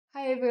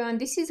everyone,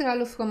 this is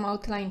Ralu from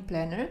Outline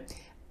Planner.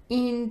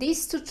 In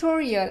this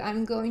tutorial,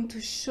 I'm going to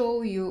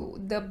show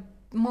you the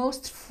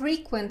most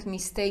frequent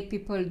mistake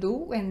people do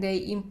when they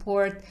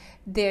import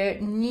their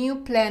new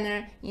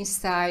planner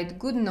inside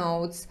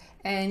Goodnotes,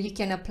 and you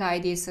can apply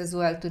this as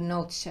well to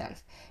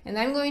Noteshelf. And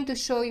I'm going to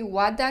show you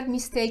what that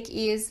mistake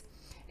is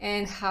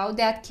and how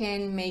that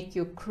can make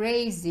you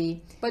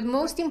crazy. But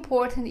most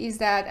important is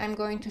that I'm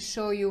going to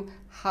show you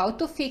how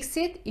to fix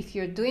it if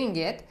you're doing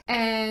it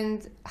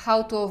and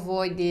how to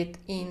avoid it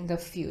in the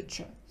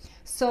future.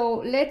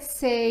 So let's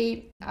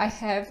say I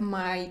have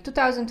my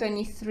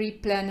 2023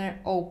 planner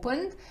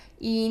opened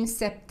in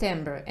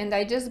September and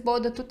I just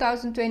bought the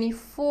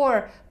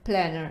 2024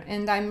 planner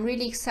and I'm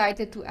really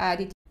excited to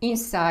add it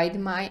inside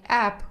my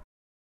app.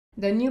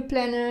 The new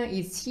planner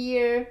is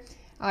here.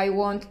 I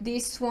want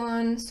this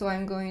one, so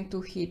I'm going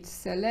to hit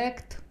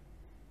select,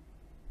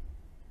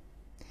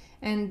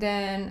 and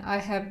then I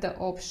have the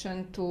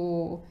option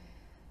to,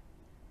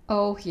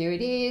 oh, here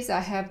it is, I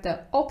have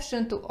the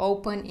option to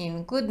open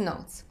in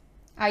Goodnotes.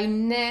 I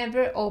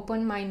never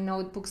open my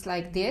notebooks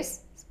like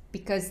this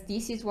because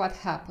this is what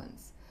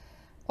happens.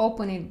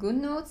 Open in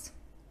Goodnotes,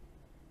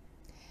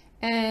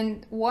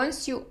 and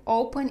once you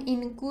open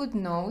in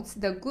Goodnotes,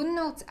 the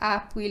Goodnotes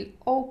app will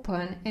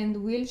open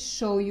and will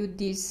show you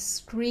this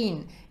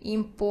screen.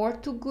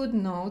 Import to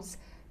Goodnotes,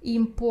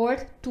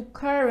 import to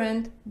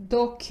current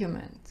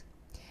document.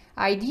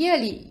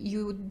 Ideally,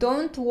 you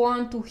don't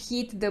want to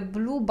hit the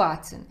blue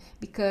button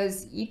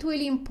because it will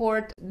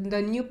import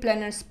the new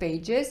planner's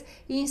pages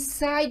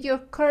inside your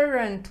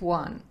current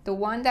one, the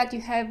one that you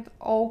have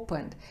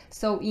opened.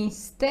 So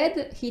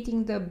instead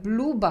hitting the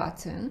blue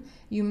button,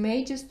 you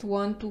may just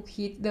want to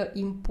hit the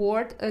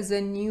import as a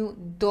new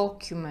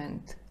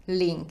document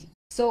link.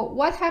 So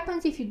what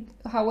happens if you,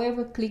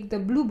 however, click the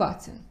blue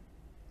button?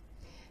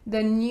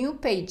 The new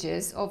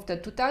pages of the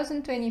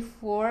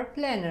 2024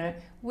 planner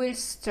will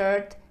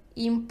start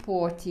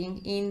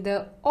importing in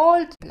the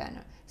old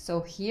planner.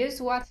 So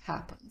here's what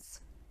happens.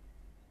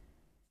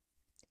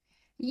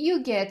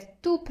 You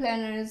get two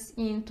planners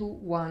into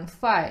one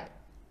file.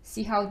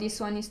 See how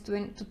this one is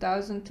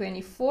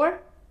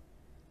 2024?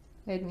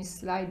 Let me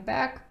slide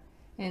back,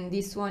 and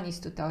this one is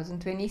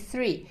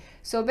 2023.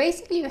 So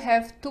basically you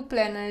have two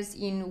planners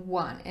in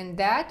one, and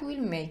that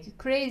will make you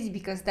crazy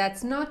because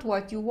that's not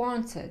what you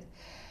wanted.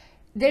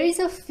 There is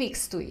a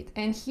fix to it,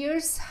 and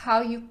here's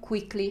how you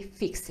quickly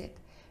fix it.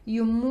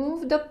 You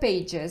move the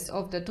pages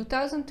of the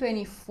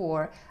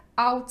 2024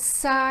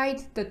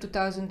 outside the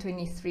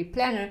 2023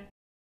 planner.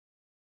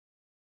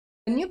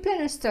 The new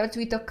planner starts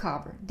with a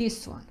cover,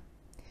 this one.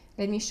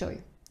 Let me show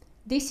you.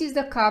 This is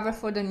the cover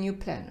for the new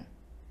planner.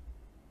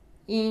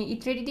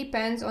 It really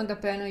depends on the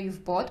planner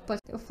you've bought, but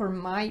for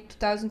my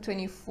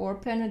 2024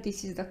 planner,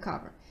 this is the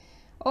cover.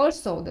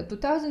 Also, the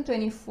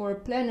 2024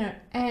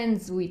 planner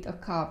ends with a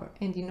cover,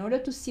 and in order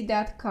to see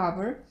that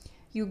cover,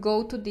 you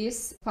go to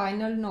this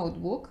final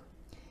notebook,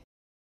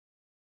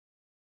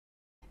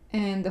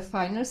 and the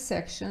final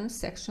section,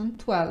 section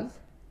 12,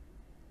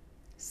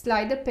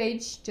 slide the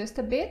page just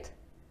a bit,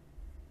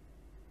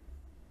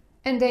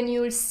 and then you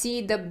will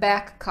see the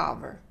back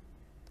cover.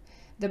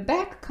 The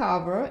back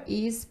cover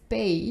is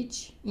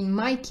page, in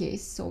my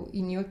case, so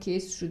in your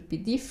case should be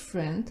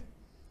different,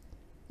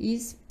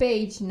 is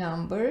page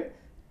number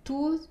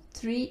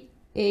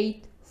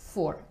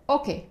 2384.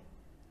 Okay,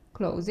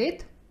 close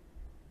it.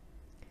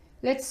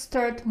 Let's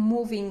start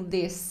moving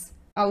this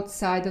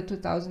outside the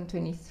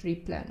 2023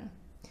 planner.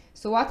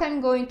 So what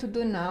I'm going to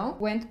do now,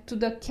 went to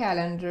the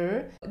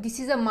calendar. This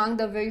is among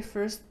the very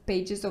first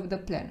pages of the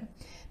planner.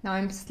 Now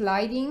I'm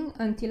sliding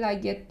until I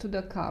get to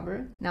the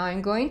cover. Now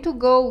I'm going to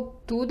go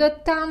to the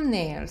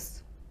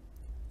thumbnails.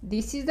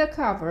 This is the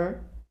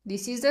cover.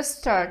 This is the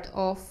start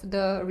of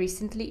the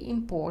recently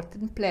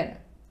imported planner.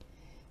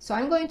 So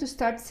I'm going to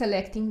start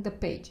selecting the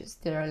pages.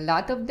 There are a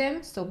lot of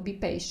them, so be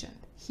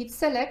patient. Hit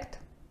select,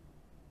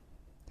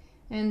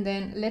 and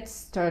then let's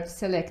start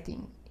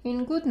selecting.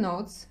 In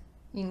Goodnotes,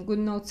 in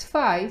Goodnotes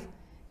 5,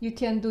 you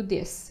can do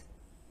this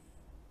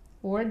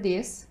or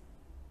this.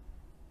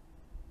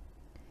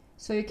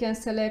 So you can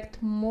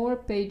select more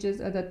pages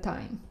at a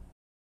time.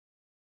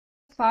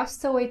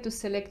 Faster way to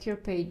select your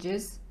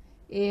pages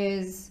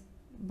is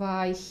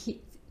by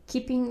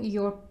keeping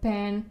your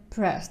pen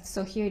pressed.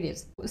 So here it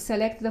is.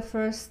 Select the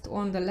first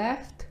on the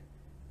left,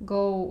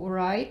 go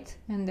right,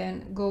 and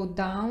then go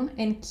down,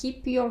 and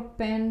keep your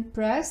pen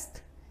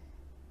pressed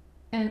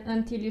and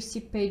until you see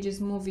pages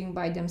moving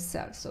by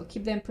themselves. So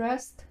keep them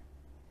pressed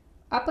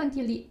up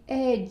until the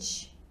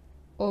edge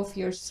of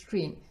your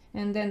screen,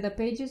 and then the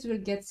pages will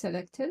get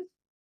selected.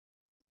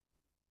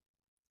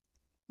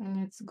 And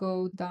let's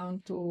go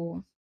down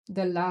to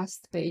the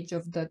last page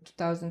of the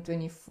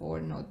 2024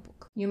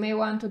 notebook. You may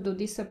want to do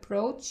this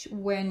approach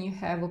when you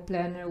have a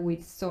planner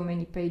with so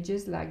many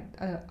pages like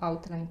an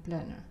outline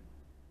planner.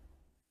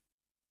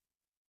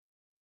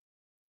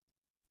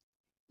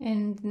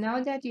 And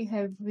now that you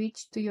have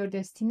reached to your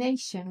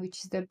destination,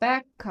 which is the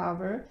back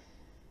cover,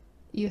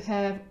 you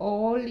have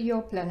all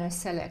your planners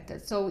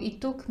selected. So it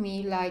took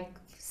me like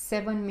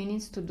 7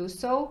 minutes to do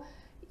so.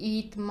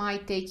 It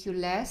might take you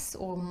less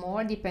or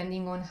more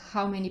depending on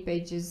how many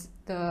pages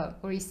the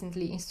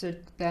recently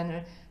inserted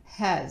planner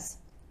has.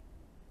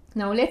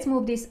 Now let's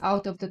move this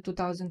out of the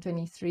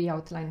 2023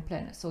 outline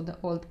planner, so the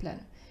old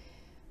planner.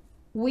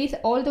 With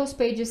all those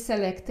pages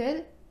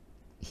selected,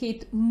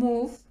 hit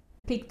move,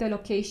 pick the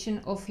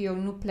location of your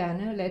new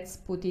planner. Let's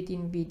put it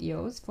in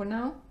videos for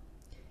now.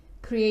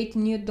 Create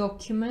new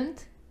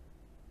document,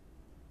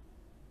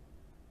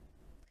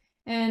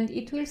 and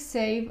it will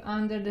save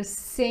under the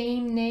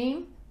same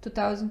name,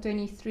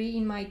 2023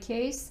 in my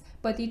case,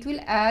 but it will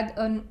add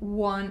an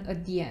 1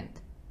 at the end.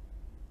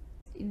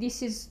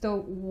 This is the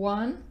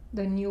one,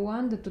 the new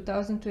one, the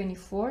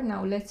 2024.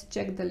 Now let's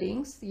check the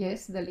links.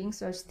 Yes, the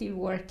links are still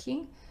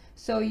working.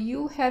 So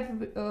you have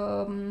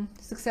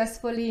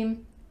successfully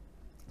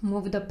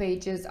moved the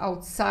pages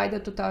outside the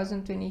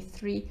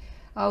 2023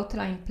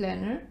 outline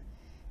planner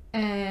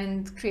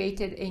and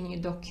created a new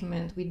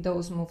document with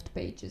those moved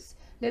pages.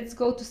 Let's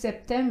go to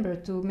September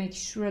to make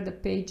sure the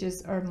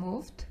pages are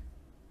moved.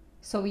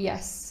 So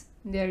yes,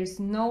 there is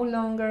no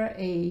longer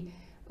a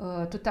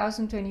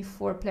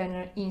 2024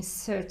 planner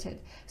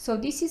inserted. So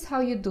this is how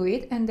you do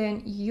it, and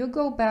then you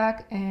go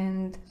back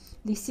and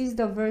this is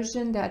the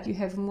version that you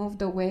have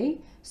moved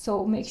away.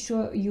 So make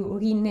sure you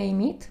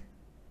rename it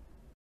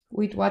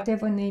with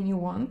whatever name you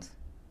want.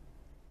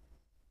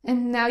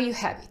 And now you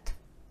have it.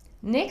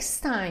 Next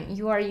time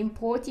you are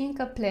importing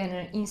a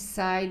planner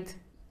inside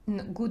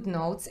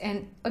Goodnotes,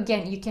 and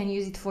again, you can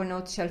use it for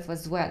Noteshelf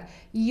as well,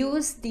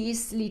 use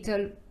this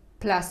little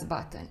plus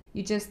button.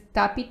 You just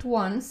tap it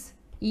once,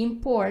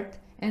 import,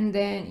 and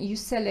then you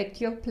select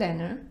your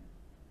planner,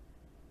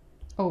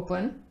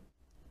 open,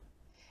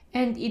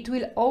 and it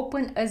will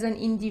open as an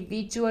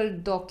individual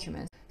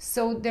document.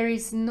 So there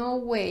is no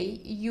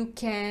way you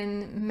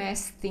can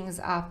mess things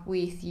up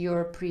with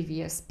your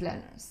previous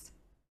planners.